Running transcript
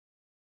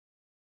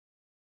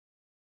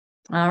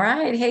All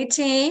right. Hey,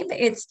 team.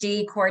 It's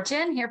Dee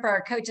Corchin here for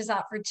our Coaches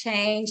Out for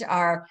Change,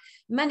 our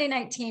Monday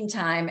night team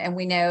time. And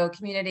we know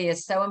community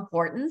is so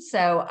important.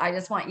 So I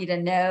just want you to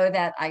know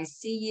that I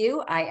see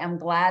you. I am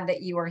glad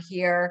that you are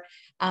here.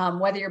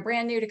 Whether you're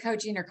brand new to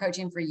coaching or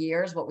coaching for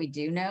years, what we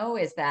do know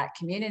is that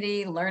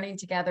community, learning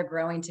together,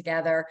 growing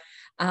together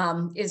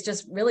is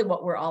just really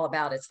what we're all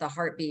about. It's the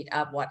heartbeat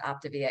of what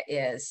Optavia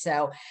is.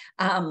 So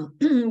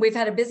we've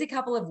had a busy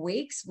couple of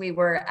weeks. We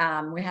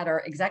had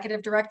our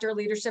executive director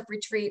leadership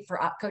retreat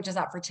for Coaches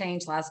Out for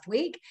Change last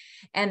week.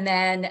 And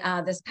then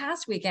this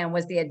past weekend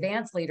was the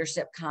Advanced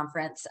Leadership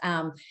Conference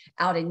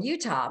out in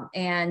Utah.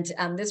 And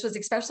this was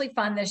especially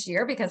fun this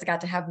year because I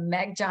got to have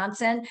Meg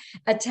Johnson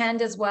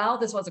attend as well.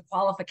 This was a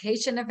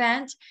qualification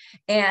event.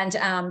 And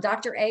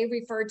Dr. A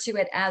referred to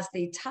it as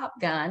the Top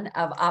Gun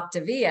of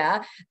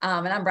Optavia.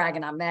 And I'm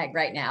bragging on Meg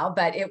right now,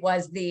 but it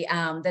was the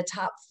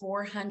top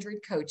 400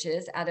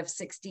 coaches out of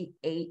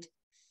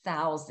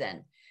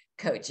 68,000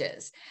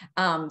 coaches.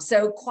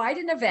 So quite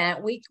an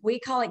event. We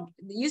call it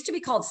used to be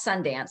called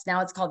Sundance.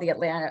 Now it's called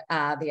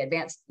the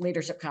Advanced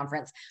Leadership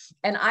Conference.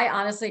 And I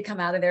honestly come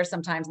out of there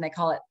sometimes and they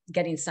call it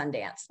getting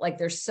Sundance. Like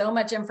there's so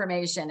much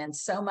information and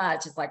so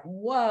much, it's like,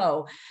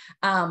 whoa.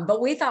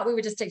 But we thought we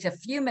would just take a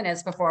few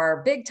minutes before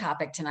our big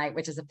topic tonight,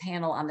 which is a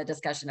panel on the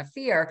discussion of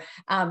fear.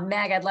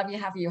 Meg, I'd love to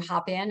have you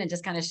hop in and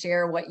just kind of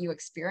share what you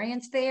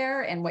experienced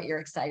there and what you're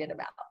excited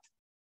about.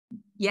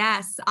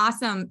 Yes.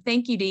 Awesome.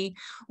 Thank you, Dee.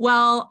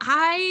 Well,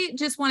 I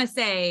just want to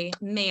say,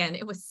 man,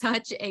 it was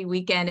such a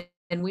weekend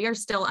and we are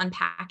still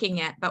unpacking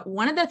it. But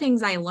one of the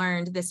things I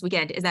learned this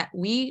weekend is that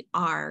we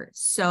are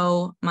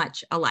so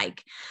much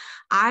alike.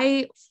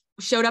 I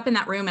showed up in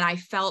that room and I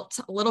felt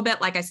a little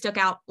bit like I stuck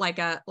out like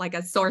a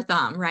sore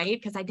thumb, right?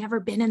 Because I'd never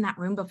been in that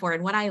room before.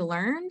 And what I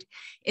learned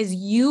is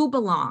you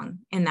belong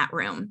in that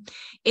room.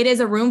 It is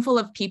a room full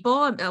of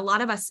people. A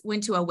lot of us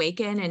went to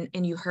Awaken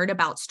and you heard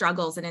about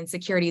struggles and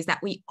insecurities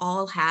that we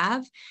all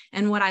have.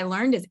 And what I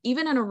learned is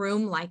even in a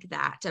room like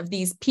that, of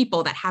these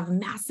people that have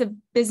massive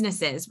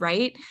businesses,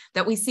 right?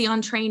 That we see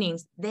on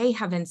trainings, they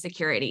have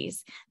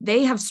insecurities.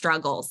 They have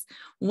struggles.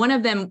 One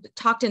of them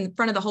talked in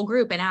front of the whole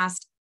group and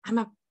asked,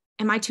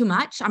 am I too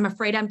much? I'm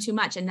afraid I'm too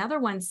much. Another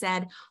one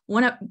said,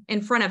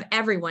 in front of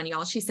everyone,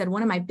 y'all, she said,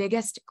 one of my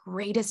biggest,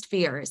 greatest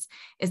fears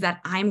is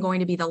that I'm going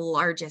to be the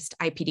largest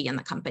IPD in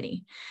the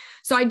company.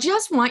 So I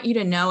just want you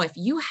to know, if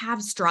you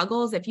have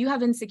struggles, if you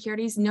have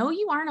insecurities, know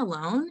you aren't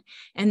alone.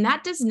 And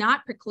that does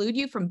not preclude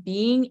you from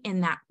being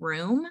in that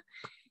room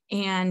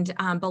and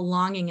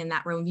belonging in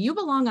that room. You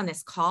belong on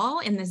this call,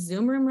 in this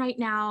Zoom room right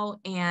now.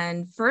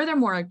 And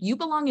furthermore, you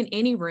belong in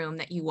any room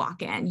that you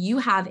walk in. You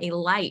have a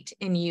light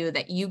in you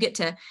that you get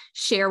to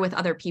share with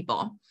other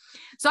people.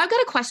 So I've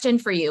got a question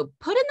for you.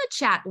 Put in the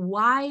chat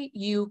why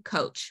you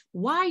coach.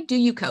 Why do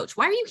you coach?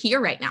 Why are you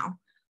here right now?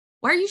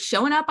 Why are you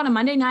showing up on a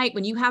Monday night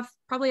when you have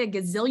probably a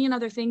gazillion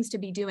other things to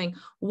be doing?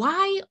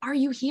 Why are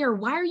you here?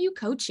 Why are you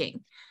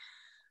coaching?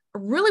 I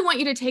really want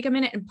you to take a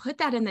minute and put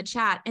that in the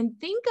chat and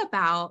think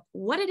about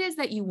what it is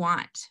that you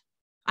want.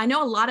 I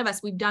know a lot of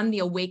us, we've done the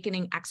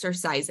awakening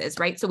exercises,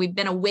 right? So we've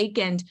been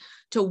awakened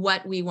to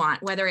what we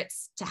want, whether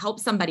it's to help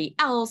somebody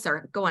else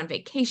or go on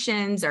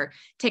vacations or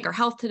take our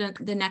health to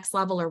the next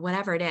level or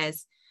whatever it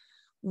is.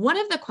 One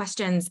of the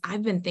questions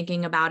I've been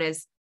thinking about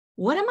is,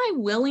 what am I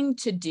willing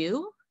to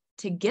do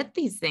to get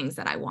these things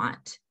that I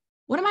want?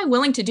 What am I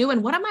willing to do?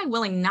 And what am I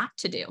willing not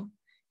to do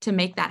to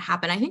make that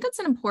happen? I think that's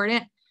an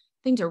important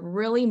thing to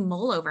really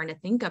mull over and to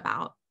think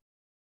about.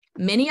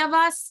 Many of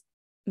us,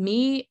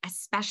 me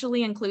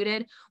especially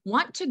included,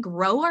 want to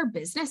grow our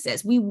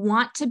businesses. We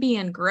want to be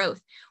in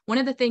growth. One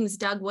of the things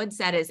Doug Wood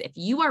said is, if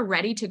you are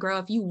ready to grow,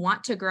 if you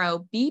want to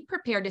grow, be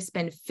prepared to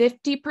spend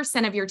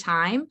 50% of your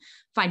time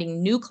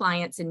finding new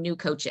clients and new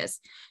coaches.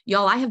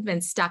 Y'all, I have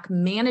been stuck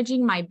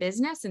managing my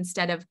business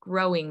instead of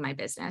growing my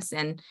business.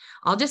 And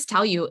I'll just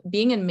tell you,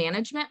 being in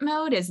management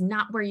mode is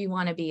not where you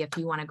want to be if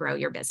you want to grow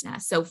your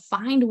business. So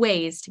find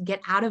ways to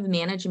get out of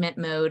management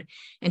mode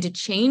and to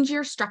change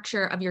your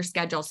structure of your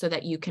schedule so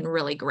that you can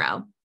really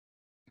grow.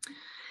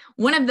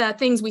 One of the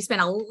things we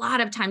spend a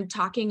lot of time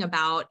talking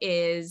about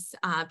is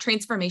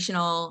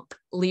transformational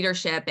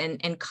leadership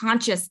and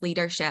conscious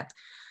leadership.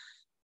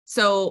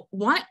 So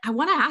I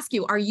want to ask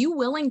you, are you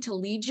willing to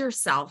lead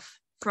yourself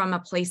from a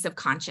place of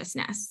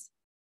consciousness?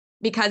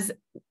 Because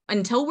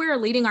until we're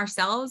leading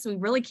ourselves, we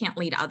really can't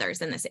lead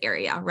others in this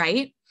area,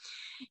 right?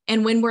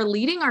 And when we're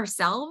leading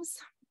ourselves,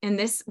 and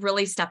this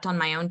really stepped on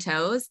my own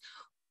toes,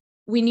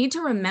 we need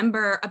to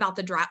remember about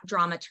the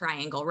drama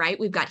triangle, right?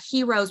 We've got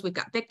heroes, we've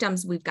got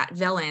victims, we've got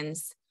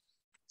villains.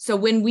 So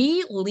when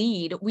we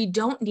lead, we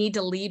don't need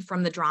to lead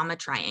from the drama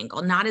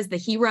triangle, not as the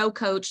hero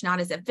coach, not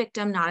as a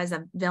victim, not as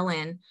a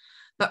villain,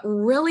 but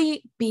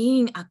really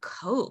being a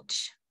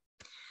coach.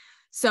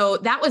 So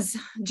that was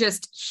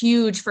just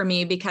huge for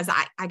me, because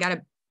I got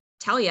to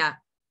tell you,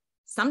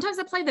 sometimes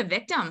I play the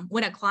victim.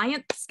 When a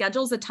client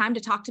schedules a time to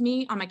talk to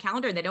me on my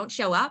calendar, they don't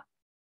show up,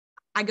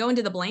 I go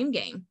into the blame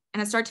game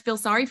and I start to feel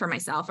sorry for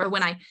myself. Or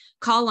when I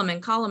call them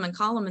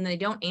and they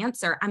don't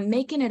answer, I'm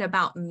making it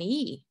about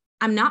me.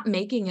 I'm not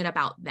making it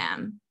about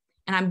them.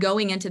 and I'm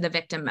going into the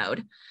victim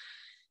mode.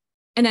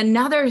 And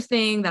another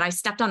thing that I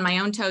stepped on my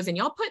own toes, and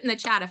y'all put in the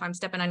chat if I'm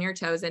stepping on your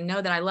toes, and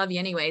know that I love you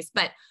anyways.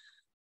 But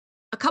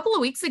a couple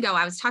of weeks ago,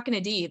 I was talking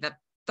to Dee the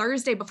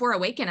Thursday before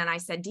Awaken, and I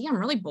said, Dee, I'm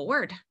really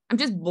bored. I'm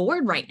just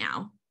bored right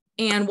now.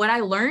 And what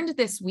I learned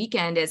this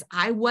weekend is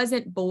I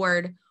wasn't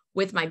bored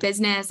with my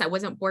business. I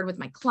wasn't bored with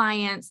my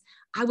clients.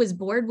 I was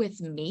bored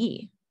with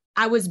me.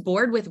 I was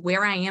bored with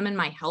where I am in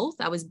my health.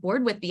 I was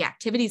bored with the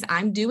activities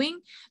I'm doing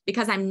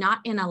because I'm not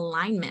in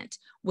alignment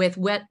with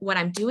what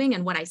I'm doing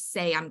and what I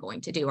say I'm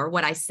going to do or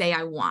what I say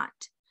I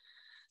want.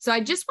 So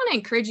I just want to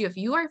encourage you, if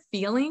you are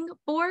feeling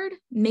bored,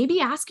 maybe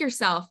ask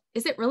yourself,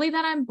 is it really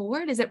that I'm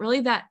bored? Is it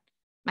really that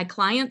my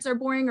clients are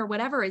boring or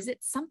whatever? Is it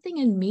something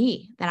in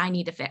me that I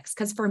need to fix?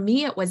 Because for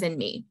me, it was in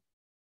me.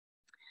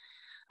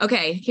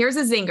 Okay, here's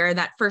a zinger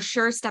that for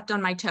sure stepped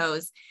on my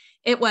toes.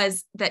 It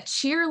was that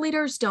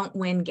cheerleaders don't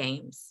win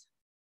games.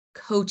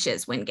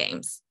 Coaches win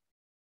games.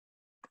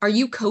 Are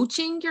you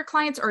coaching your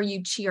clients or are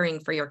you cheering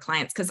for your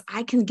clients? Because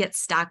I can get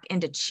stuck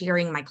into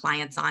cheering my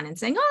clients on and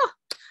saying, oh,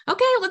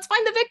 okay, let's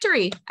find the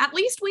victory. At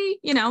least we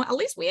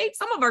ate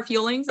some of our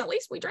fuelings. At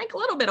least we drank a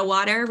little bit of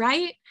water,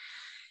 right?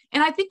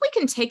 And I think we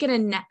can take it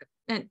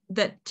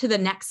to the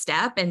next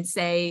step and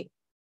say,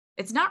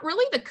 it's not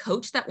really the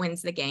coach that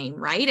wins the game,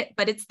 right?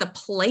 But it's the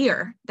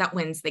player that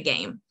wins the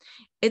game.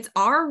 It's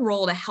our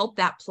role to help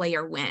that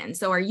player win.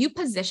 So are you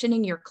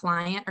positioning your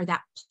client or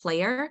that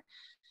player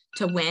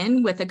to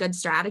win with a good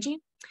strategy?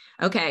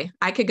 Okay,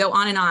 I could go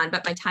on,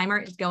 but my timer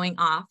is going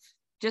off.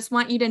 Just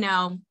want you to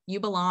know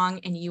you belong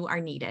and you are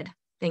needed.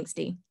 Thanks,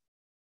 Dee.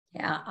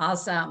 Yeah,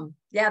 awesome.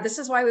 Yeah, this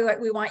is why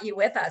we want you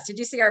with us. Did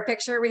you see our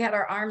picture? We had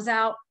our arms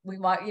out. We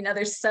want,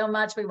 there's so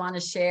much we want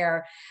to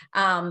share.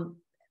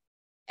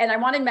 And I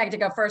wanted Meg to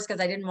go first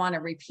because I didn't want to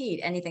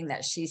repeat anything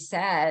that she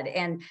said.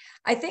 And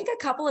I think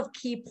a couple of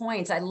key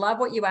points. I love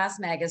what you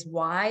asked, Meg, is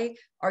why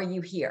are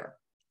you here?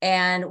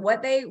 And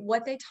what they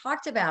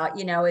talked about,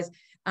 is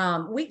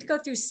we could go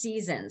through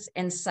seasons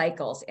and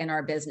cycles in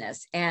our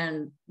business,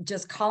 and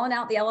just calling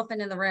out the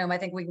elephant in the room. I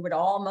think we would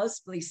all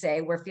mostly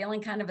say we're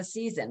feeling kind of a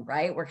season,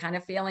 right? We're kind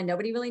of feeling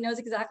nobody really knows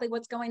exactly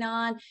what's going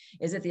on.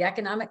 Is it the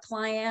economic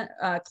climate?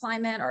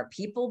 Are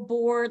people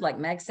bored, like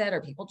Meg said,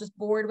 are people just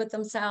bored with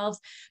themselves?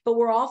 But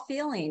we're all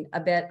feeling a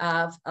bit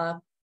of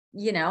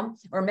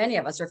or many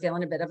of us are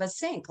feeling a bit of a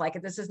sink, like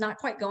this is not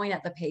quite going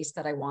at the pace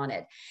that I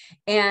wanted.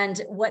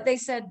 And what they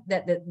said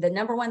that the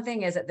number one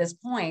thing is at this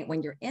point,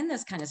 when you're in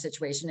this kind of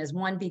situation, is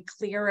one, be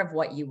clear of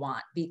what you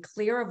want, be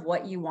clear of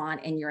what you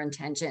want and your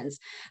intentions.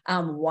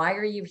 Why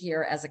are you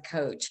here as a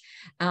coach?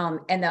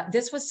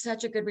 This was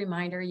such a good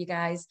reminder, you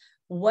guys.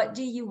 What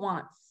do you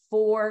want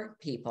for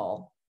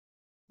people,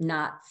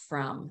 not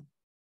from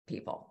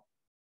people?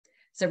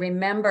 So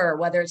remember,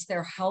 whether it's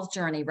their health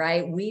journey,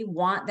 right? We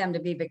want them to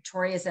be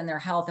victorious in their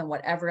health and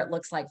whatever it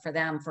looks like for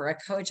them. For a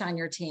coach on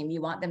your team, you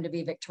want them to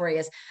be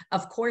victorious.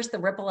 Of course, the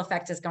ripple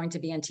effect is going to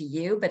be into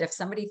you, but if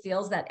somebody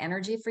feels that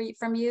energy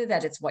from you,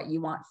 that it's what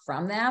you want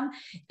from them,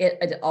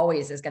 it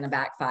always is going to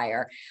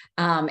backfire.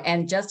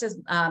 And just as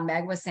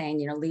Meg was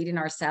saying, leading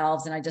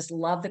ourselves. And I just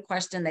love the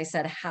question. They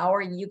said, how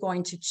are you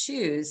going to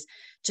choose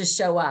to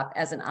show up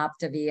as an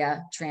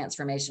Optavia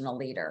transformational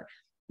leader?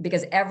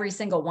 Because every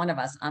single one of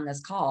us on this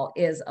call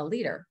is a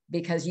leader,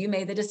 because you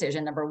made the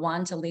decision, number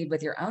one, to lead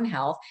with your own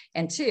health,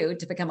 and two,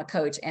 to become a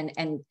coach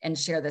and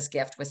share this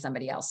gift with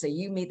somebody else. So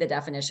you meet the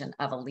definition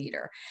of a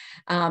leader.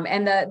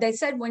 They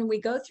said, when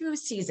we go through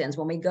seasons,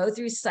 when we go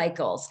through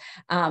cycles,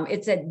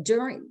 it said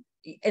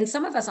and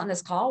some of us on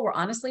this call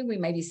we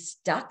may be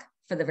stuck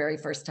for the very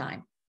first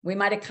time. We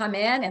might have come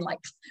in and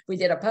we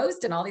did a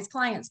post and all these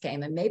clients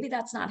came, and maybe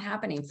that's not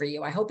happening for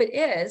you. I hope it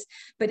is.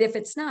 But if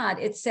it's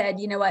not, it said,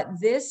 you know what,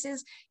 this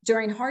is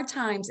during hard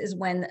times is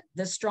when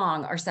the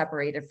strong are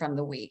separated from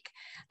the weak.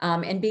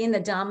 And being the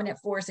dominant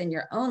force in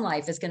your own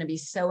life is going to be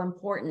so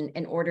important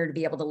in order to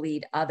be able to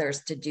lead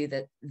others to do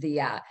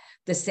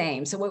the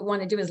same. So what we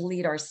want to do is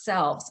lead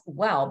ourselves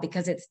well,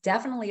 because it's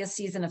definitely a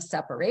season of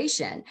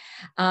separation.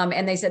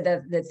 And they said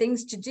the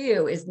things to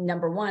do is,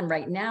 number one,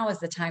 right now is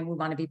the time we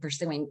want to be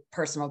pursuing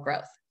personal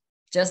growth.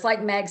 Just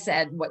like Meg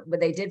said, what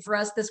they did for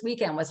us this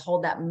weekend was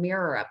hold that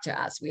mirror up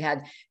to us. We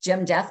had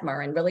Jim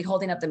Deathmer and really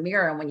holding up the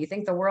mirror. And when you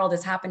think the world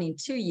is happening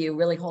to you,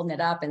 really holding it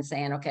up and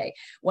saying, okay,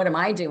 what am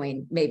I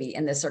doing maybe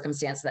in this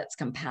circumstance that's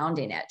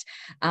compounding it?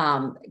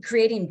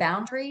 Creating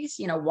boundaries,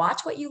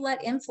 watch what you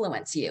let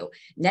influence you.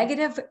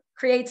 Negative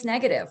creates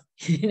negative,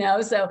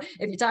 so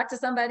if you talk to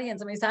somebody and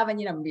somebody's having,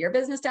 your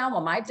business down, well,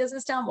 my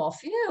business down, well,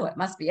 phew, it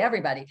must be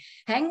everybody.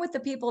 Hang with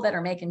the people that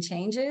are making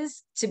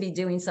changes to be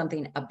doing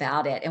something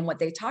about it. And what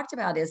they talked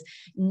about is,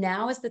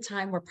 now is the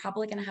time we're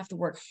probably going to have to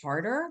work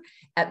harder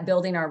at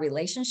building our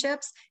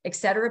relationships, et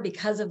cetera,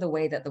 because of the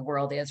way that the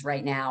world is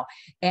right now.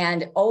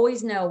 And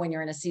always know when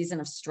you're in a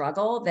season of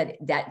struggle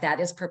that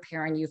is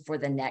preparing you for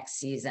the next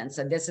season.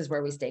 So this is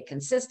where we stay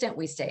consistent,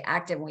 we stay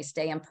active, and we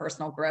stay in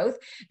personal growth,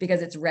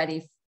 because it's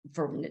ready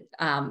for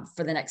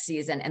the next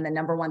season. And the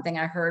number one thing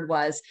I heard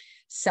was,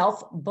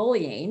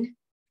 self-bullying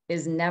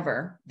is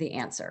never the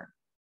answer.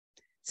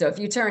 So if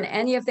you turn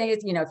any of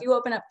these, if you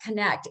open up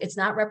Connect, it's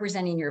not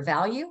representing your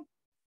value.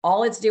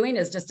 All it's doing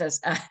is just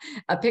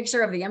a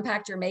picture of the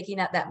impact you're making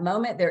at that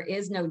moment. There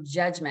is no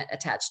judgment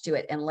attached to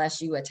it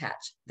unless you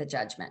attach the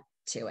judgment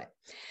to it.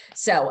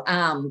 So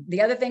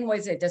the other thing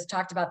was, it just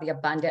talked about the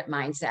abundant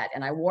mindset,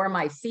 and I wore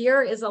my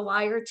 "Fear is a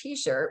Liar"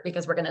 t-shirt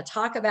because we're going to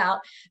talk about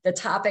the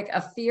topic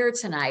of fear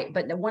tonight.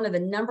 But one of the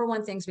number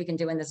one things we can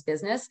do in this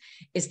business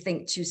is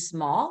think too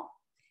small.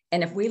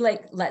 And if we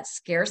let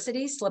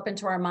scarcity slip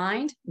into our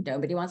mind,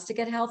 nobody wants to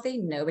get healthy.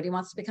 Nobody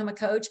wants to become a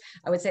coach.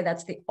 I would say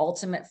that's the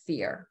ultimate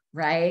fear,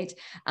 right?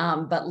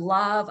 But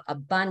love,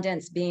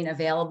 abundance, being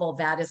available,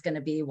 that is going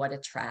to be what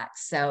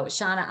attracts. So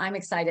Shauna, I'm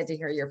excited to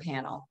hear your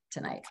panel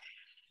tonight.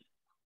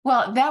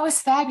 Well, that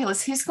was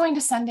fabulous. Who's going to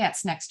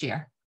Sundance next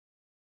year?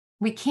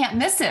 We can't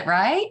miss it,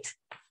 right?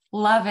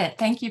 Love it.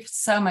 Thank you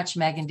so much,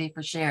 Megan D,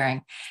 for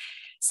sharing.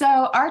 So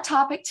our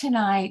topic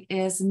tonight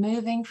is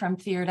moving from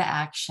fear to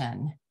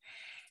action.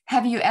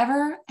 Have you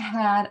ever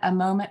had a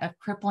moment of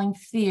crippling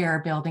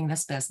fear building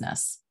this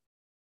business?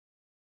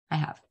 I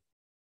have.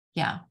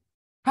 Yeah,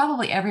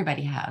 probably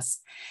everybody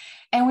has.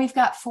 And we've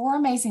got 4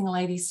 amazing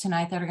ladies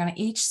tonight that are going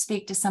to each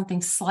speak to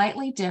something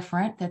slightly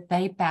different that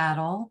they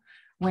battle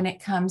when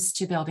it comes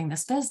to building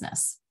this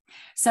business.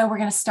 So we're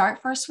going to start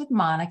first with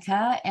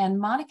Monica, and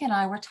Monica and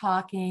I were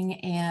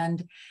talking,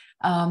 and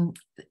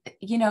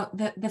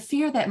the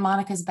fear that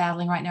Monica's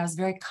battling right now is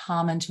very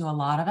common to a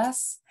lot of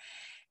us.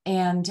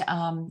 And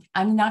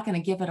I'm not going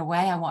to give it away.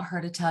 I want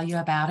her to tell you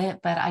about it,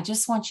 but I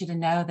just want you to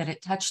know that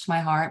it touched my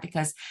heart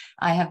because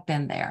I have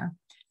been there.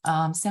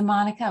 So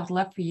Monica, I would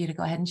love for you to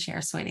go ahead and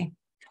share, sweetie.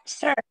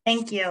 Sure.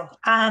 Thank you.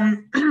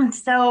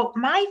 So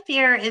my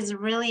fear is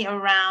really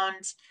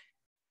around,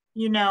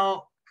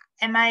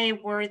 am I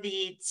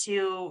worthy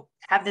to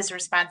have this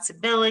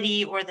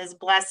responsibility or this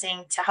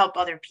blessing to help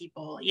other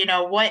people?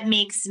 What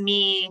makes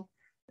me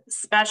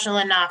special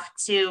enough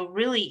to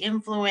really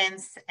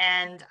influence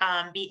and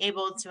be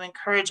able to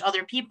encourage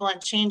other people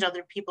and change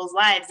other people's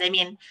lives? I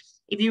mean,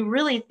 if you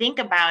really think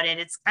about it,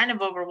 it's kind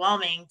of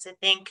overwhelming to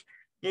think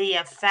the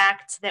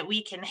effect that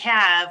we can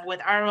have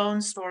with our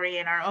own story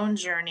and our own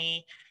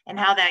journey and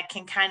how that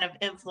can kind of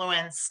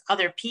influence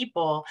other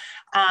people.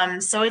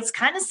 So it's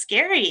kind of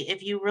scary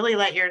if you really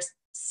let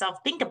yourself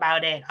think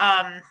about it.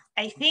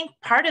 I think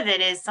part of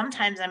it is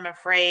sometimes I'm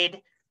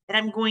afraid that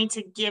I'm going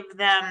to give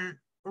them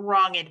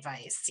wrong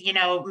advice.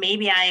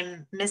 Maybe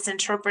I'm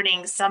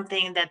misinterpreting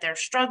something that they're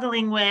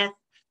struggling with.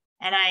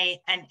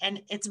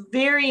 And it's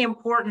very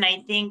important,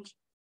 I think,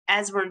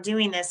 as we're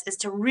doing this, is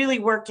to really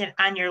work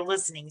on your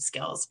listening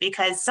skills,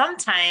 because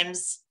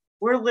sometimes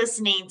we're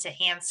listening to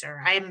answer.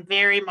 I am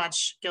very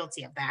much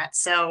guilty of that.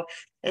 So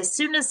as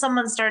soon as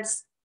someone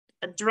starts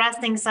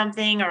addressing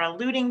something or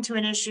alluding to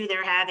an issue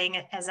they're having,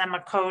 as I'm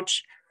a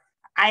coach,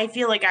 I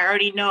feel like I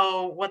already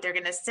know what they're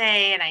going to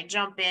say, and I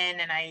jump in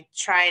and I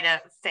try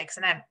to fix.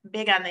 And I'm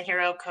big on the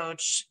hero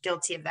coach,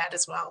 guilty of that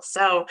as well.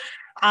 So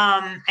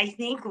I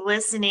think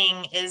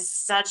listening is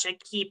such a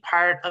key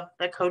part of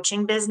the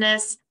coaching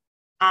business.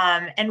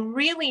 And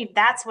really,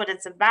 that's what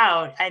it's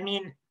about. I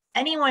mean,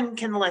 anyone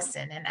can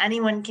listen and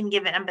anyone can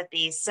give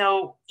empathy.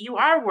 So you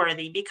are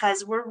worthy,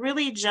 because we're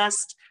really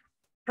just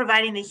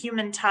providing the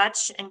human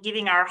touch and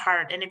giving our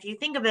heart. And if you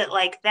think of it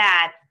like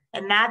that,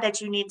 and not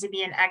that you need to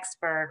be an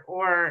expert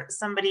or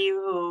somebody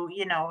who,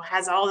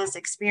 has all this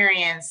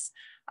experience,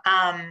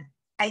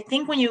 I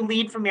think when you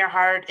lead from your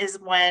heart is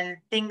when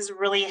things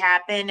really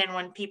happen and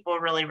when people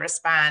really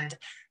respond.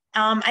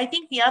 I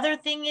think the other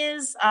thing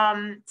is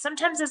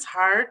sometimes it's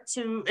hard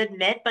to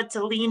admit, but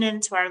to lean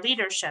into our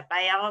leadership.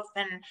 I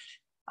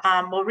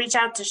often will reach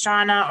out to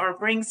Shauna or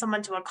bring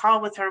someone to a call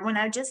with her when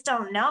I just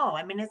don't know.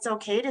 I mean, it's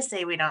okay to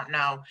say we don't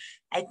know.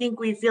 I think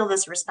we feel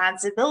this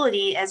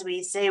responsibility as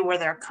we say we're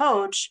their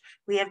coach.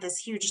 We have this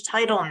huge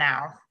title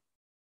now.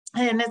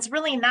 And it's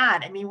really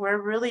not. I mean,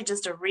 we're really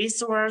just a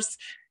resource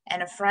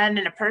and a friend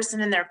and a person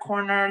in their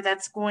corner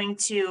that's going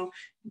to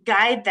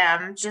guide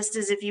them just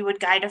as if you would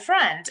guide a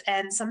friend.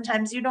 And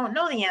sometimes you don't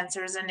know the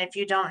answers. And if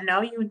you don't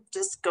know, you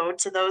just go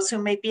to those who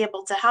may be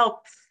able to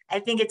help. I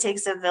think it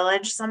takes a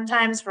village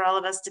sometimes for all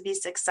of us to be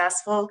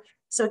successful.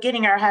 So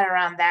getting our head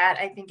around that,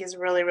 I think, is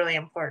really, really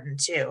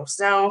important too.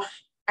 So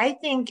I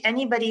think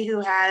anybody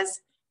who has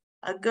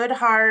a good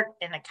heart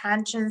and a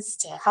conscience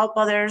to help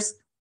others,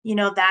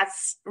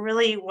 that's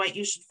really what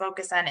you should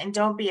focus on. And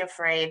don't be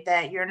afraid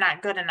that you're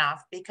not good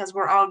enough, because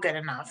we're all good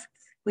enough.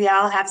 We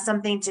all have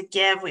something to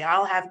give. We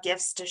all have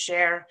gifts to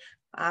share.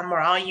 We're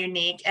all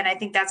unique. And I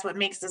think that's what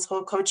makes this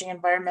whole coaching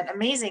environment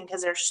amazing,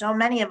 because there's so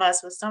many of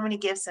us with so many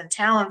gifts and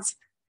talents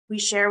we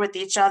share with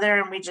each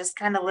other, and we just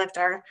kind of lift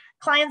our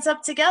clients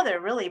up together,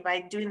 really, by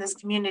doing this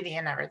community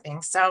and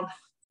everything. So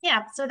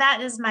yeah, so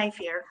that is my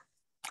fear.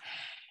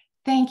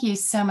 Thank you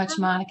so much,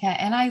 Monica.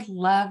 And I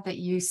love that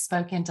you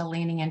spoke into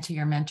leaning into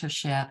your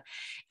mentorship.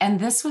 And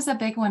this was a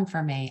big one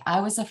for me. I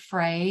was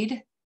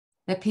afraid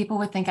that people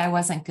would think I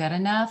wasn't good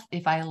enough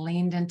if I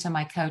leaned into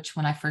my coach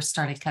when I first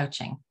started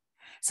coaching.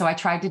 So I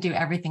tried to do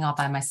everything all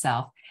by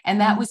myself.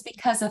 And that was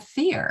because of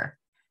fear,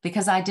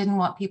 because I didn't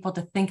want people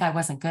to think I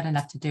wasn't good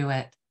enough to do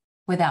it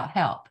without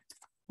help.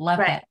 Love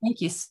Right. that.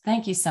 Thank you.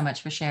 Thank you so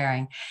much for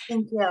sharing.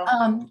 Thank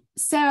you.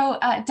 So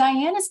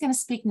Diane is going to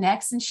speak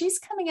next, and she's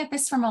coming at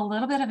this from a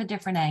little bit of a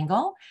different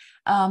angle,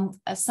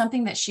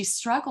 something that she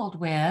struggled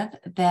with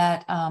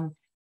that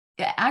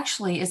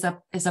actually is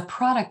a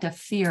product of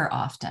fear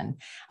often.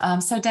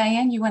 So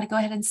Diane, you want to go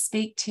ahead and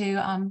speak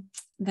to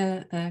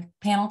the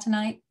panel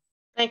tonight?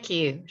 Thank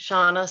you,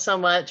 Shauna, so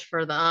much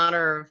for the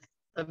honor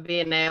of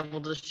being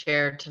able to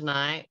share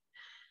tonight.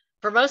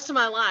 For most of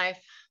my life,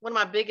 one of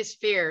my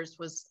biggest fears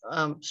was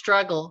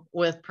struggle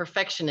with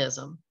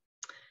perfectionism.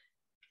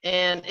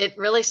 And it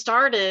really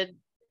started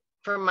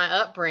from my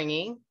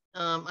upbringing.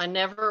 I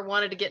never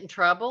wanted to get in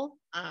trouble.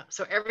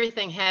 So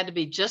everything had to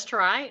be just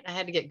right. I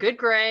had to get good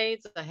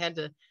grades. I had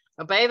to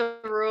obey the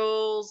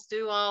rules,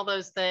 do all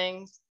those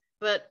things.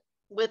 But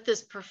with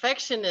this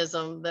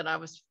perfectionism that I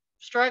was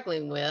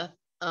struggling with,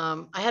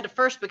 I had to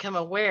first become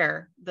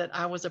aware that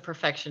I was a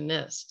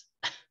perfectionist.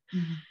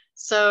 Mm-hmm.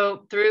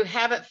 So through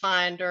Habit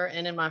Finder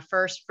and in my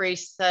first free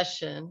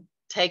session,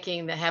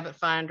 taking the Habit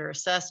Finder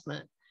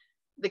assessment,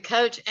 the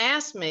coach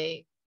asked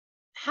me,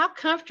 how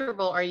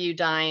comfortable are you,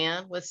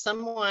 Diane, with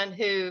someone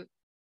who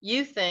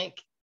you think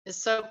is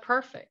so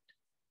perfect?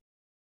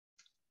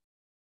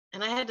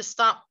 And I had to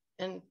stop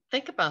and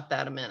think about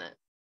that a minute.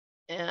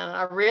 And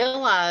I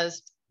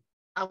realized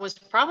I was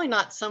probably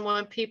not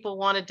someone people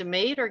wanted to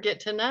meet or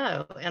get to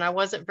know, and I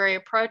wasn't very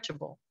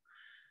approachable.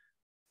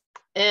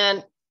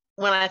 And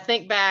when I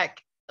think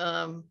back,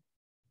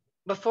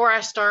 before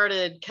I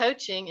started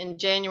coaching in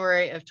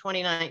January of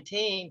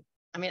 2019,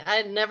 I mean, I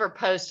had never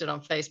posted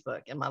on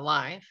Facebook in my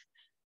life.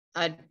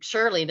 I'd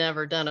surely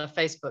never done a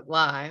Facebook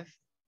Live.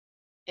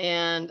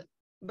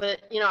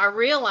 But, you know, I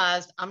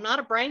realized I'm not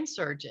a brain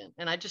surgeon,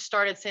 and I just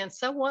started saying,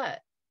 so what,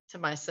 to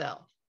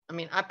myself. I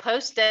mean, I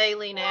post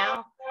daily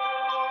now,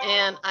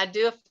 and I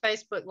do a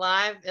Facebook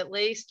Live at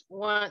least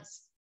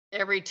once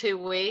every 2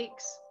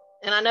 weeks.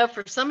 And I know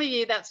for some of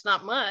you, that's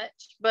not much,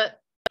 but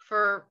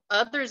for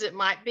others, it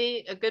might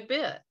be a good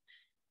bit.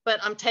 But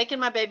I'm taking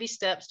my baby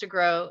steps to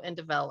grow and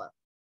develop.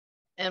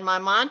 And my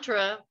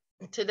mantra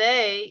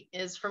today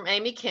is from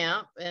Amy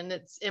Kemp, and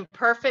it's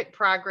imperfect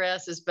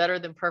progress is better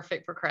than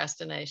perfect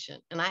procrastination.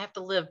 And I have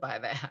to live by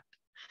that.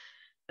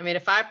 I mean,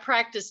 if I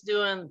practice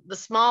doing the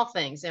small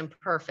things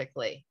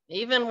imperfectly,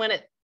 even when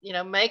it, you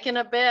know, making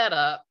a bed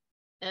up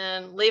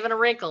and leaving a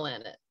wrinkle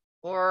in it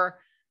or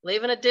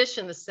leaving a dish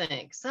in the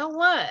sink, so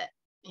what?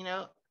 You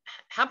know,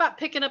 how about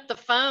picking up the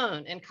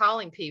phone and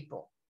calling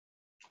people?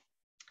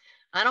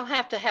 I don't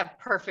have to have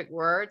perfect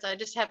words. I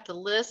just have to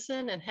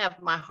listen and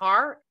have my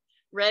heart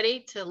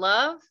ready to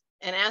love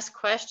and ask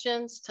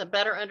questions to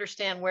better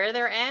understand where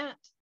they're at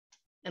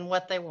and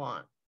what they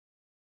want.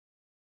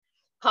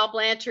 Paul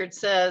Blanchard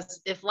says,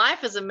 if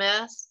life is a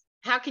mess,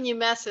 how can you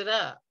mess it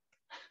up?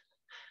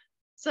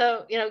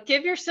 So, you know,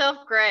 give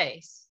yourself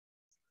grace.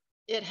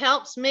 It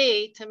helps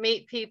me to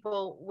meet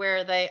people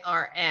where they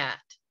are at.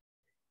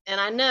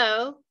 And I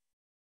know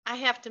I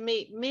have to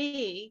meet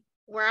me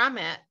where I'm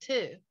at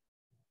too.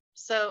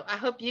 So I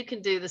hope you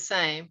can do the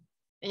same,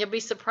 and you'll be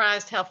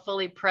surprised how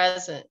fully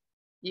present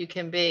you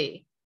can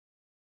be.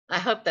 I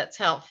hope that's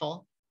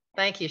helpful.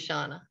 Thank you,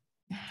 Shauna.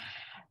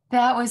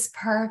 That was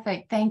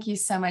perfect. Thank you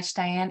so much,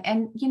 Diane.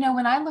 And, you know,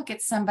 when I look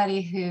at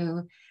somebody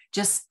who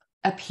just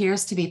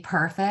appears to be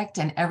perfect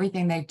and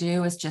everything they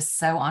do is just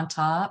so on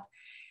top,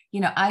 you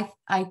know,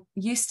 I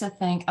used to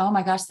think, oh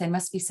my gosh, they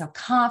must be so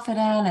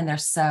confident and they're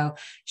so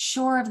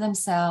sure of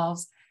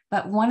themselves.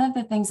 But one of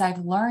the things I've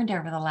learned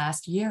over the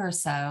last year or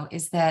so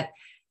is that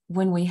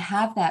when we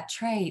have that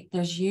trait,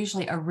 there's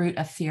usually a root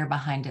of fear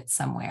behind it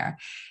somewhere.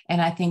 And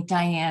I think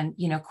Diane,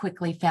 you know,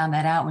 quickly found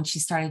that out when she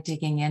started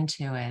digging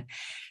into it.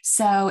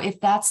 So if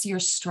that's your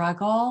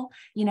struggle,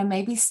 you know,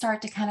 maybe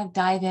start to kind of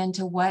dive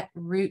into what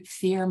root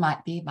fear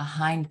might be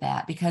behind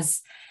that,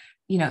 because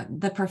you know,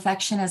 the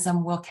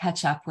perfectionism will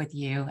catch up with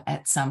you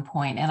at some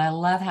point. And I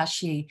love how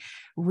she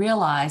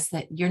realized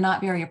that you're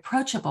not very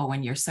approachable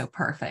when you're so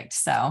perfect.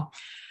 So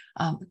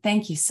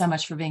thank you so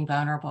much for being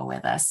vulnerable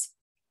with us.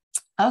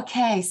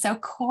 Okay, so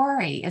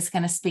Corey is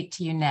going to speak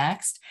to you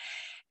next.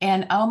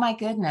 And oh my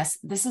goodness,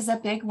 this is a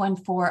big one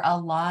for a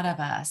lot of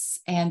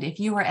us. And if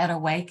you were at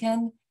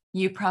Awaken,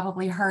 you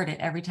probably heard it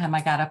every time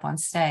I got up on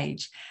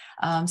stage.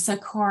 So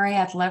Corey,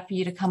 I'd love for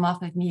you to come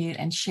off of mute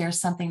and share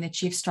something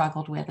that you've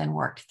struggled with and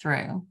worked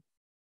through.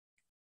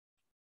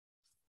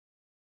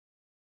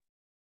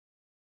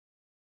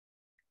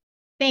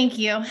 Thank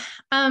you.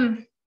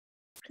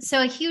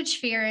 So a huge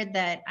fear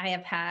that I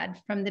have had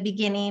from the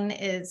beginning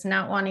is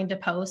not wanting to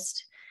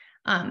post.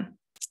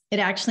 It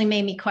actually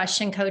made me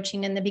question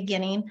coaching in the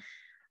beginning.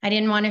 I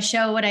didn't want to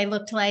show what I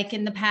looked like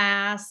in the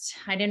past.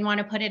 I didn't want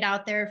to put it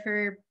out there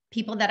for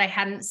people that I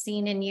hadn't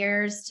seen in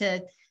years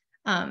to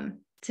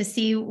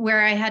see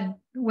where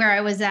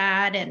I was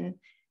at. And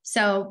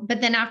so,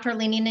 but then after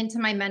leaning into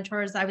my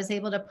mentors, I was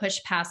able to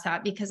push past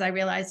that because I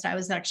realized I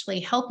was actually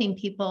helping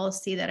people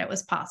see that it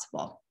was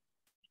possible.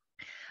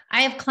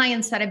 I have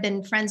clients that have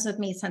been friends with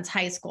me since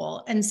high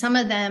school, and some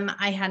of them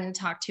I hadn't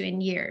talked to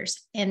in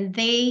years, and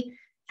they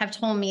have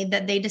told me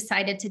that they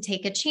decided to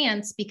take a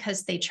chance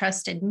because they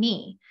trusted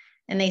me.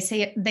 And they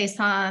say they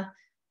saw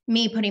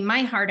me putting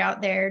my heart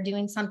out there,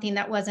 doing something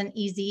that wasn't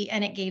easy,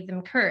 and it gave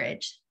them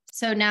courage.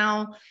 So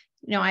now,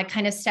 I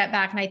kind of step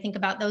back and I think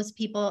about those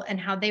people and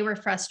how they were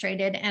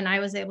frustrated, and I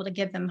was able to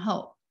give them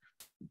hope.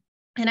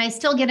 And I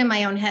still get in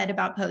my own head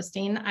about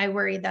posting. I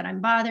worry that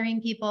I'm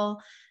bothering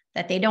people,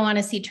 that they don't want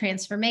to see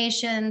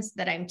transformations,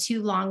 that I'm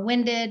too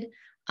long-winded.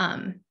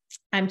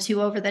 I'm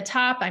too over the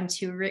top. I'm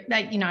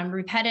I'm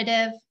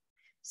repetitive.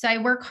 So I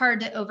work hard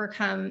to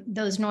overcome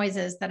those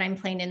noises that I'm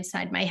playing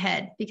inside my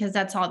head, because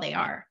that's all they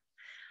are.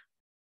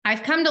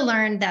 I've come to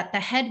learn that the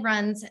head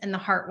runs and the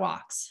heart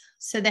walks.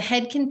 So the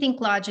head can think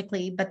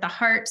logically, but the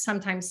heart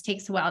sometimes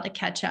takes a while to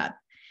catch up.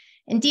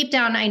 And deep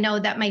down, I know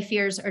that my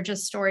fears are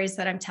just stories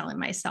that I'm telling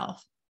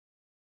myself.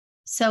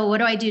 So what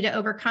do I do to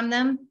overcome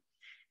them?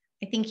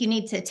 I think you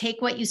need to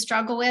take what you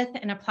struggle with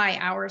and apply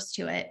hours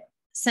to it.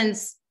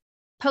 Since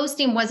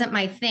posting wasn't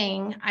my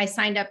thing, I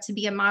signed up to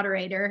be a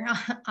moderator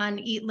on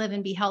Eat, Live,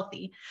 and Be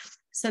Healthy,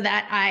 so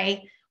that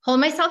I hold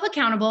myself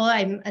accountable.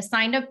 I'm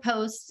assigned a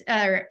post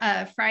or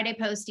a Friday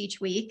post each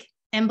week.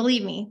 And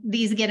believe me,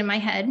 these get in my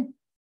head.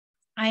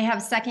 I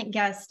have second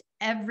guessed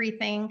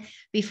everything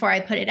before I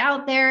put it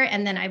out there.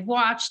 And then I've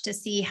watched to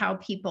see how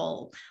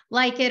people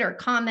like it or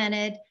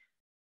commented,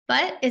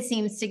 but it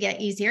seems to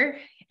get easier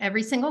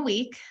every single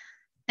week.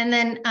 And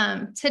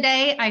then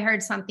today I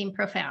heard something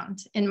profound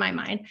in my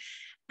mind.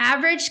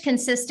 Average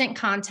consistent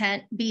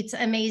content beats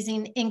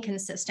amazing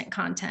inconsistent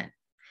content.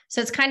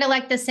 So it's kind of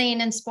like the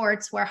saying in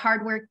sports where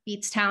hard work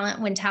beats talent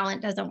when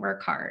talent doesn't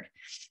work hard.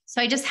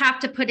 So I just have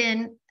to put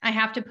in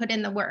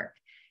the work.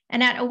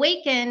 And at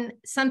Awaken,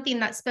 something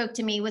that spoke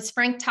to me was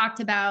Frank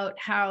talked about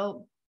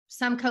how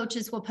some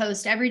coaches will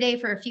post every day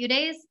for a few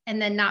days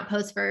and then not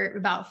post for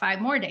about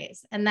 5 more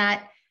days. And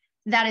that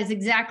is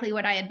exactly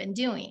what I had been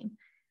doing.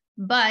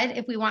 But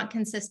if we want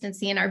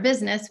consistency in our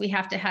business, we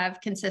have to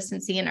have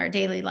consistency in our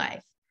daily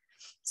life.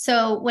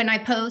 So when I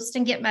post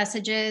and get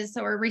messages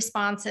or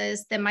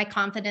responses, then my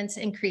confidence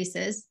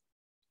increases.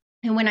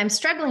 And when I'm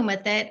struggling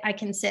with it, I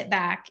can sit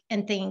back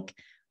and think,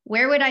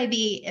 where would I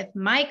be if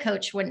my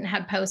coach wouldn't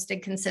have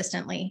posted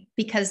consistently?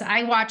 Because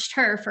I watched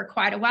her for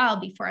quite a while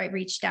before I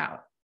reached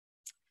out.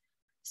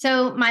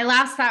 So my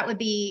last thought would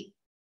be,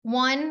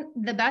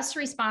 1, the best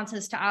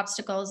responses to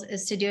obstacles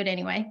is to do it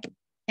anyway.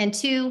 And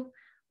 2,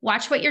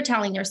 watch what you're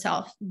telling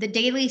yourself. The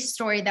daily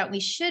story that we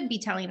should be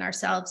telling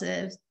ourselves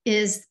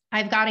is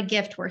I've got a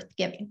gift worth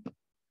giving.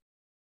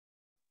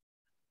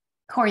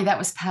 Corey, that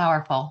was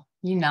powerful.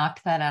 You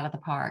knocked that out of the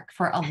park.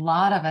 For a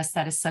lot of us,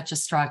 that is such a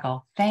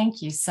struggle.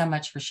 Thank you so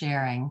much for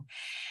sharing.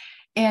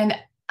 And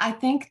I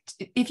think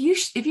if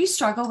you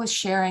struggle with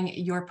sharing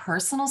your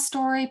personal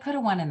story, put a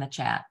 1 in the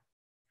chat,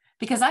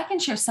 because I can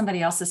share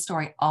somebody else's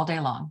story all day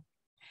long.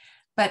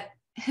 But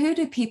who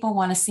do people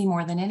want to see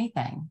more than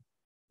anything?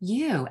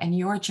 You and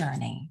your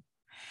journey.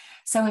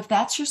 So if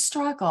that's your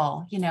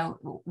struggle,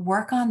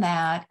 work on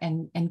that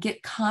and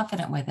get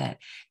confident with it.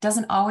 It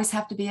doesn't always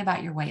have to be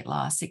about your weight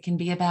loss. It can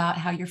be about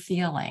how you're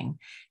feeling,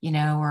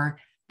 or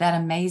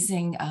that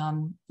amazing,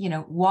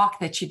 walk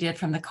that you did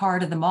from the car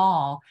to the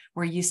mall,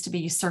 where it used to be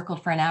you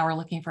circled for an hour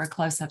looking for a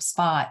close-up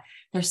spot.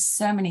 There's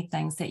so many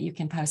things that you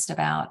can post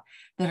about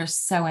that are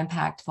so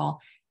impactful.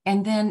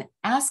 And then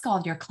ask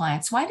all your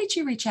clients, why did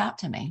you reach out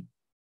to me?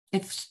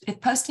 If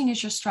posting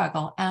is your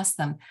struggle, ask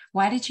them,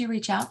 why did you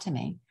reach out to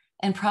me?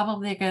 And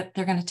probably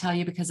they're going to tell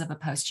you because of a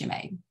post you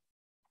made.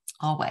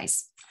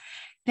 Always.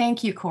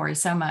 Thank you, Corey,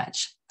 so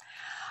much.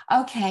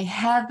 Okay,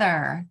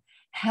 Heather.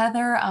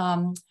 Heather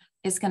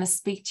is going to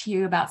speak to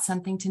you about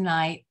something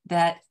tonight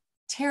that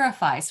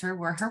terrifies her,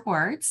 were her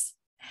words.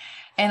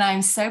 And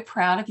I'm so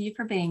proud of you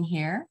for being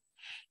here.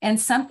 And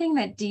something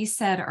that Dee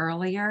said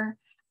earlier,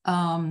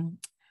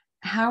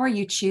 how are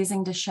you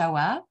choosing to show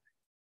up?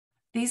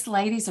 These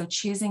ladies are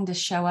choosing to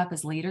show up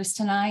as leaders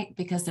tonight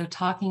because they're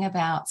talking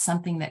about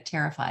something that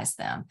terrifies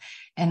them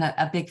and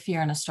a big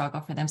fear and a struggle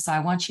for them. So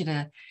I want you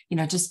to,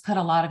 just put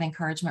a lot of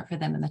encouragement for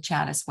them in the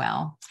chat as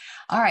well.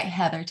 All right,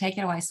 Heather, take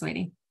it away,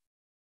 sweetie.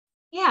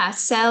 Yeah.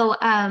 So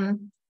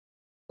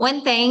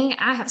one thing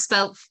I have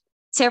spoke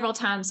several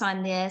times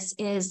on this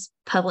is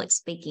public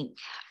speaking.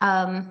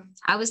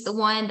 I was the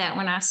one that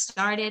when I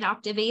started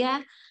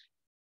Optavia,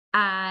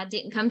 I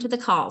didn't come to the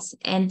calls.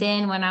 And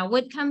then when I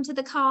would come to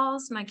the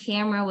calls, my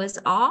camera was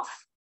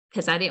off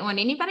because I didn't want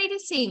anybody to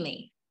see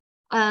me.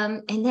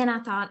 And then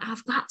I thought,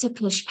 I've got to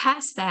push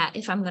past that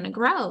if I'm going to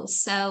grow.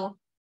 So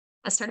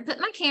I started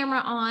putting my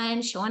camera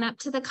on, showing up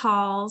to the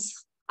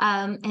calls.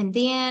 And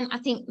then I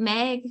think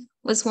Meg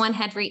was one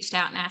had reached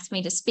out and asked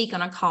me to speak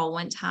on a call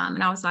one time.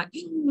 And I was like,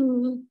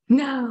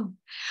 no.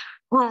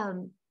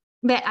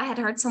 But I had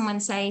heard someone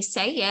say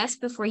yes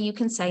before you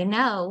can say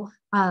no,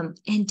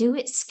 and do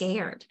it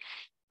scared.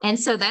 And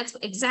so that's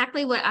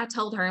exactly what I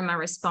told her in my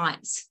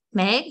response.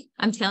 Meg,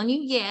 I'm telling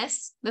you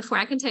yes before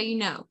I can tell you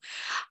no.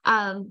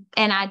 And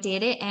I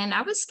did it, and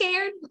I was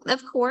scared,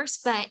 of course,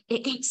 but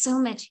it got so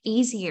much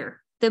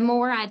easier. The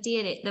more I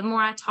did it, the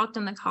more I talked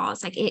on the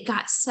calls, like it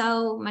got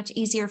so much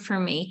easier for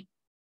me.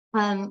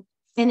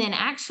 And then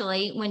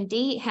actually, when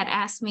Dee had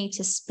asked me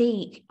to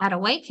speak at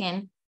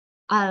Awaken,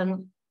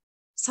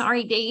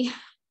 sorry, Dee,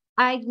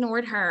 I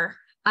ignored her.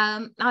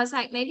 I was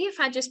like, maybe if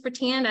I just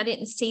pretend I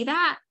didn't see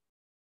that,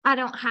 I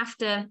don't have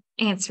to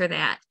answer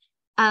that.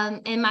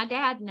 And my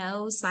dad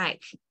knows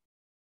like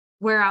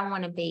where I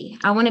want to be.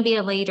 I want to be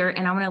a leader,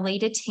 and I want to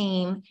lead a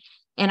team,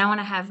 and I want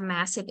to have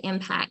massive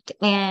impact.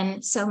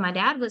 And so my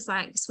dad was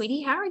like,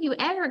 sweetie, how are you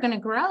ever going to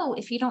grow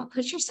if you don't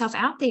put yourself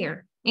out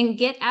there and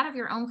get out of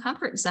your own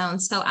comfort zone?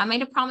 So I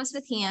made a promise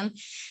with him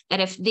that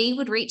if Dee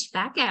would reach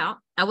back out,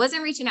 I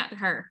wasn't reaching out to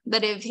her,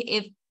 but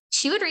if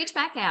she would reach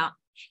back out,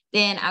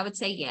 then I would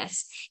say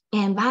yes.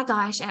 And by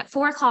gosh, at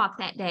 4:00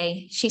 that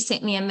day, she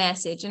sent me a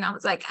message, and I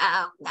was like,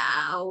 oh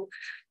no.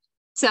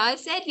 So I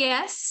said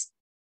yes.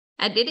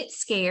 I did it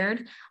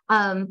scared.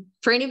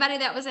 For anybody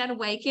that was at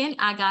Awaken,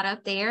 I got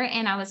up there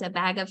and I was a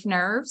bag of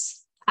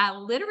nerves. I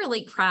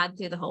literally cried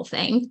through the whole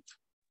thing.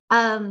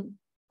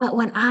 But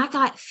when I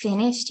got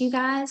finished, you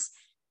guys,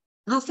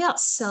 I felt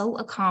so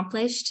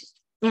accomplished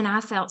and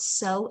I felt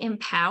so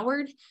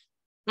empowered.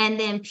 And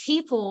then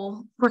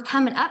people were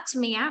coming up to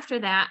me after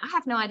that. I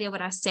have no idea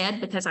what I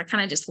said because I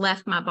kind of just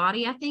left my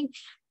body, I think.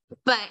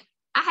 But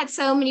I had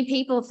so many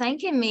people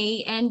thanking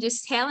me and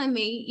just telling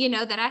me, you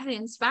know, that I had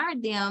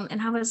inspired them.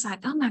 And I was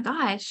like, oh my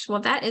gosh, well,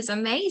 that is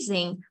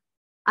amazing.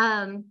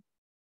 And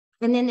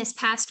then this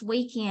past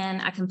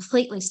weekend, I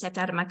completely stepped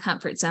out of my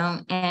comfort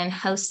zone and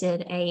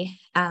hosted a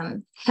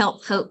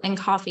Health, Hope, and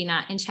Coffee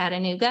Night in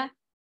Chattanooga.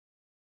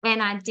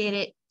 And I did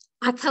it.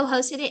 I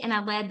co-hosted it and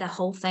I led the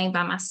whole thing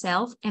by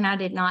myself. And I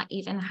did not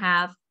even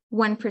have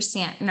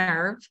 1%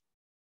 nerve.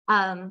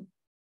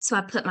 So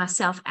I put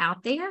myself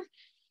out there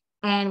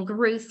and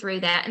grew through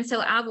that. And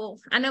so I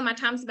know my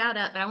time's about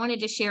up, but I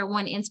wanted to share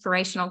one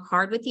inspirational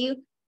card with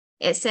you.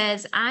 It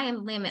says, I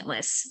am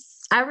limitless.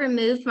 I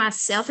removed my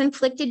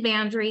self-inflicted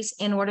boundaries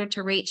in order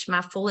to reach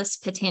my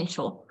fullest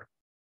potential.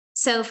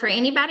 So for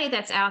anybody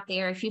that's out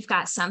there, if you've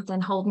got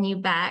something holding you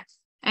back,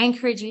 I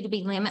encourage you to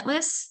be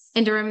limitless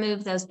and to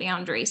remove those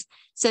boundaries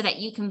so that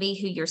you can be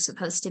who you're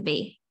supposed to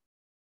be.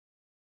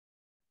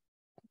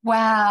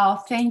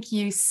 Wow. Thank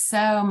you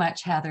so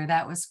much, Heather.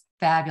 That was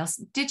fabulous.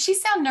 Did she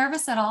sound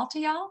nervous at all to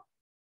y'all?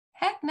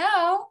 Heck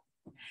no.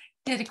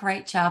 Did a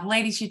great job.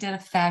 Ladies, you did a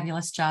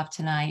fabulous job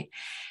tonight.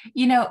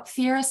 You know,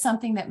 fear is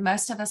something that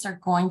most of us are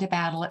going to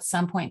battle at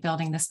some point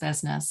building this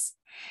business.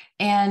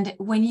 And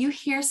when you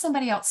hear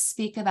somebody else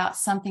speak about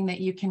something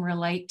that you can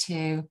relate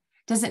to,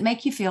 does it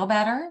make you feel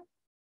better?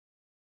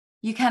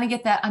 You kind of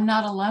get that, I'm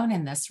not alone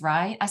in this,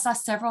 right? I saw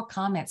several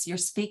comments, you're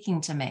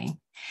speaking to me.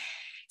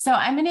 So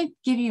I'm going to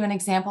give you an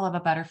example of a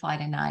butterfly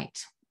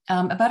tonight.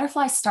 A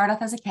butterfly start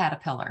off as a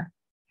caterpillar.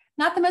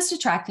 Not the most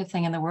attractive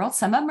thing in the world.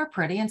 Some of them are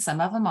pretty and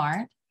some of them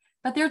aren't,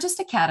 but they're just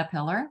a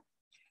caterpillar.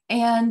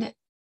 And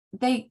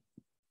they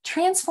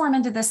transform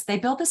into this, they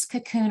build this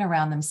cocoon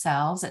around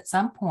themselves at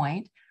some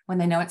point when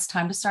they know it's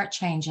time to start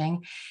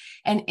changing.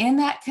 And in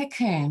that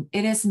cocoon,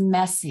 it is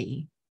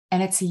messy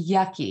and it's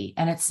yucky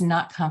and it's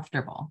not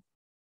comfortable.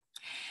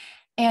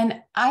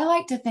 And I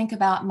like to think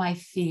about my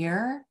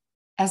fear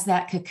as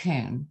that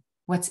cocoon,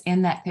 what's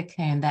in that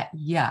cocoon, that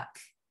yuck.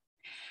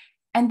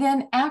 And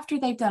then after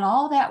they've done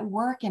all that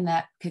work in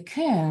that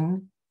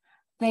cocoon,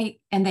 they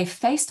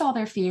faced all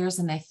their fears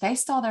and they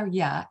faced all their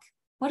yuck,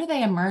 what do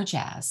they emerge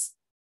as?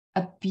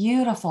 A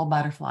beautiful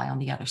butterfly on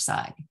the other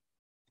side.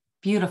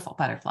 Beautiful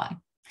butterfly.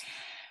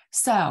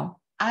 So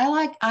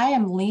I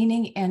am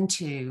leaning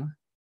into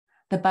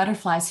the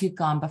butterflies who've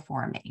gone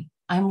before me.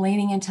 I'm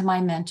leaning into my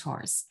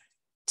mentors,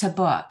 to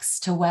books,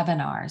 to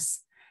webinars,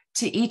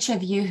 to each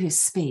of you who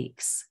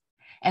speaks.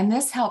 And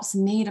this helps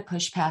me to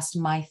push past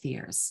my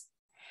fears.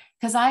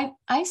 Because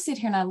I sit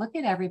here and I look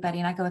at everybody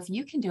and I go, if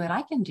you can do it,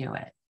 I can do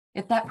it.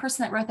 If that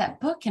person that wrote that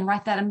book can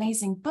write that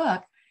amazing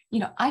book, you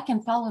know, I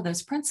can follow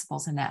those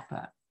principles in that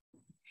book.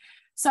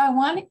 So I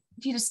want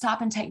you to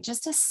stop and take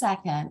just a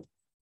second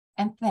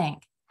and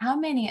think, how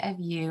many of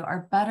you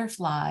are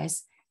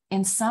butterflies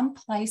in some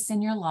place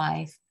in your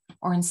life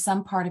or in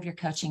some part of your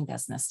coaching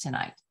business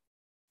tonight?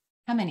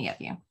 How many of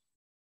you?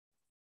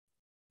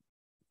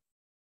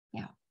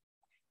 Yeah.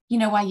 You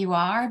know why you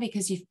are?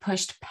 Because you've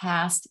pushed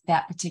past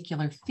that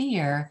particular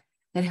fear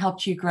that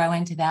helped you grow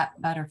into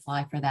that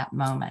butterfly for that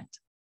moment.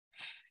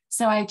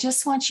 So I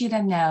just want you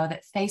to know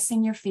that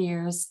facing your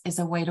fears is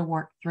a way to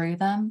work through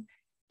them.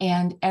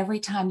 And every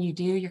time you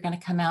do, you're going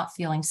to come out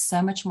feeling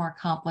so much more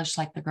accomplished,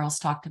 like the girls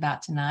talked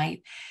about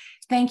tonight.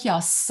 Thank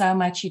y'all so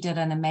much. You did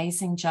an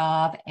amazing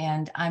job.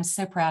 And I'm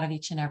so proud of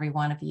each and every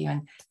one of you.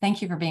 And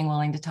thank you for being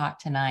willing to talk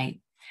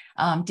tonight.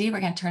 Dee, we're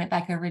going to turn it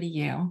back over to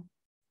you.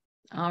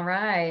 All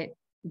right.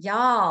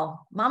 Y'all,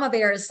 Mama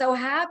Bear is so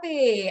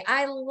happy.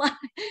 I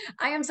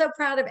am so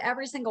proud of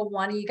every single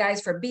one of you guys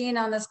for being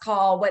on this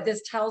call. What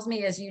this tells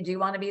me is you do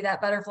want to be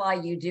that butterfly.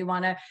 You do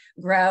want to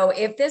grow.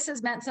 If this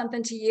has meant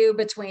something to you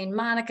between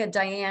Monica,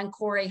 Diane,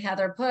 Corey,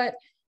 Heather, put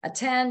a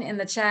 10 in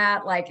the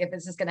chat, like if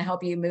this is going to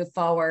help you move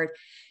forward.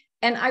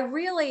 And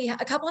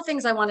a couple of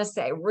things I want to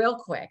say real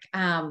quick.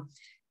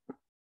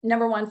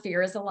 number one,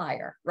 fear is a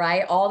liar,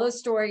 right? All those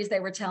stories they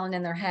were telling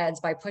in their heads,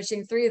 by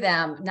pushing through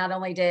them, not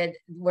only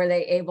were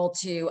they able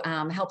to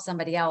help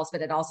somebody else,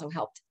 but it also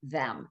helped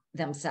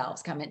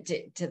themselves come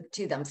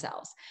to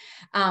themselves.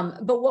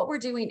 But what we're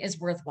doing is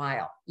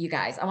worthwhile, you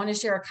guys. I want to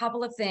share a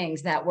couple of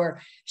things that were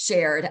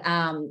shared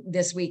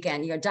this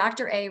weekend.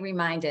 Dr. A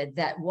reminded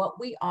that what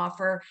we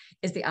offer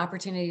is the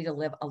opportunity to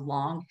live a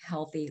long,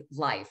 healthy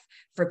life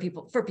for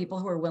people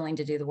who are willing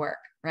to do the work,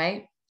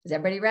 right? Is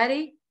everybody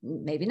ready?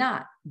 Maybe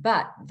not,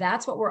 but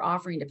that's what we're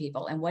offering to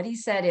people. And what he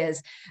said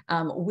is,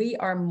 we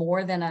are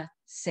more than a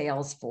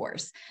sales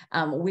force.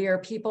 We are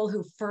people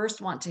who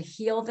first want to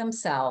heal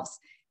themselves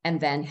and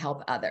then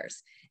help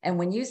others. And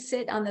when you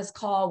sit on this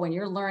call, when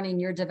you're learning,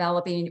 you're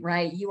developing,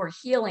 right, you are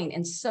healing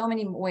in so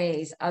many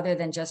ways other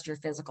than just your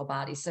physical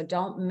body. So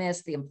don't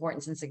miss the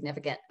importance and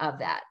significance of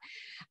that.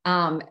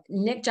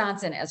 Nick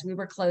Johnson, as we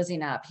were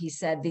closing up, he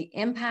said the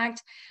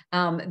impact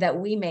that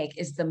we make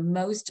is the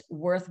most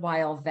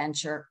worthwhile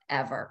venture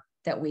ever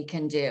that we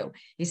can do.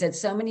 He said,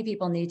 so many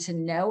people need to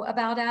know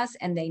about us,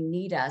 and they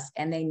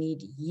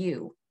need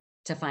you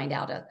to find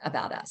out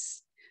about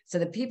us. So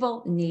the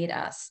people need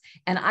us.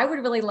 And I would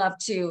really love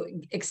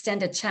to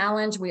extend a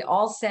challenge. We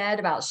all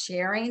said about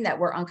sharing, that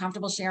we're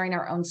uncomfortable sharing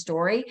our own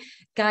story.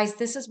 Guys,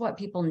 this is what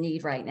people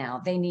need right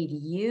now. They need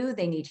you.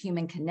 They need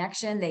human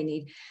connection. They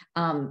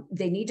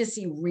need to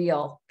see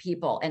real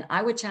people. And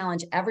I would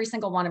challenge every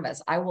single one of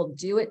us. I will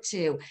do it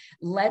too.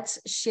 Let's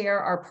share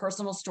our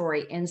personal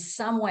story in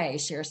some way.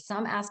 Share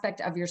some aspect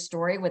of your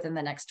story within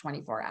the next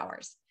 24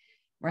 hours.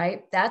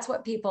 Right? That's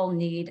what people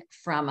need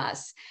from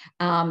us.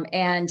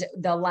 And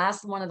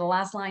one of the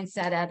last lines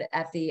said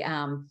at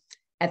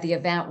the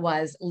event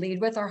was,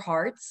 lead with our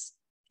hearts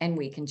and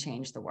we can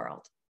change the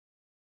world.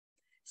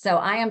 So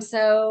I am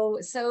so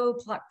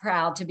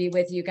proud to be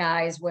with you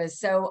guys. Was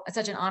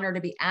such an honor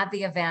to be at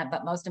the event,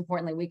 but most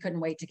importantly, we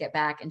couldn't wait to get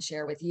back and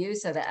share with you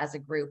so that as a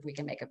group, we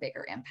can make a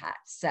bigger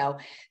impact. So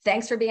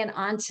thanks for being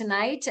on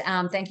tonight.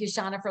 Thank you,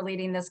 Shauna, for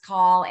leading this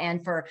call,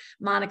 and for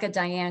Monica,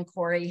 Diane,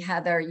 Corey,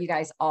 Heather, you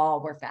guys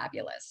all were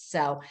fabulous.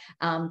 So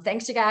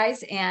thanks, you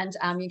guys. And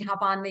you can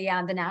hop on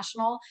the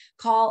national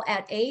call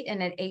at 8,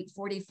 and at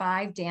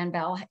 8:45, Dan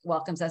Bell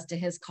welcomes us to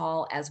his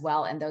call as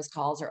well. And those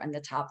calls are on the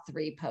top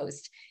 3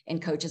 posts in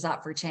Coaches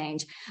Out for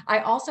Change. I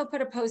also put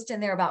a post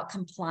in there about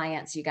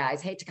compliance, you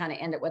guys. Hate to kind of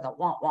end it with a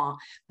wah wah,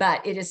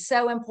 but it is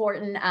so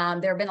important.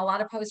 There have been a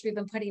lot of posts we've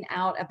been putting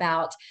out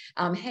about,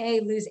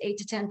 hey, lose 8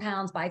 to 10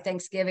 pounds by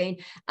Thanksgiving.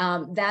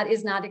 That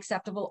is not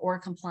acceptable or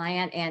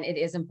compliant, and it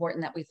is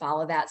important that we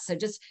follow that. So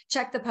just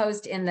check the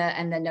post in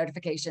the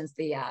notifications,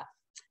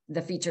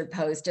 the featured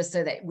post, just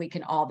so that we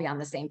can all be on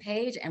the same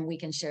page and we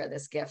can share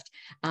this gift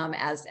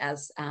as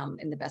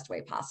in the best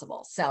way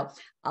possible. So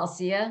I'll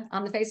see you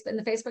on in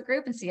the Facebook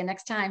group, and see you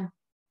next time.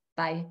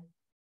 Bye.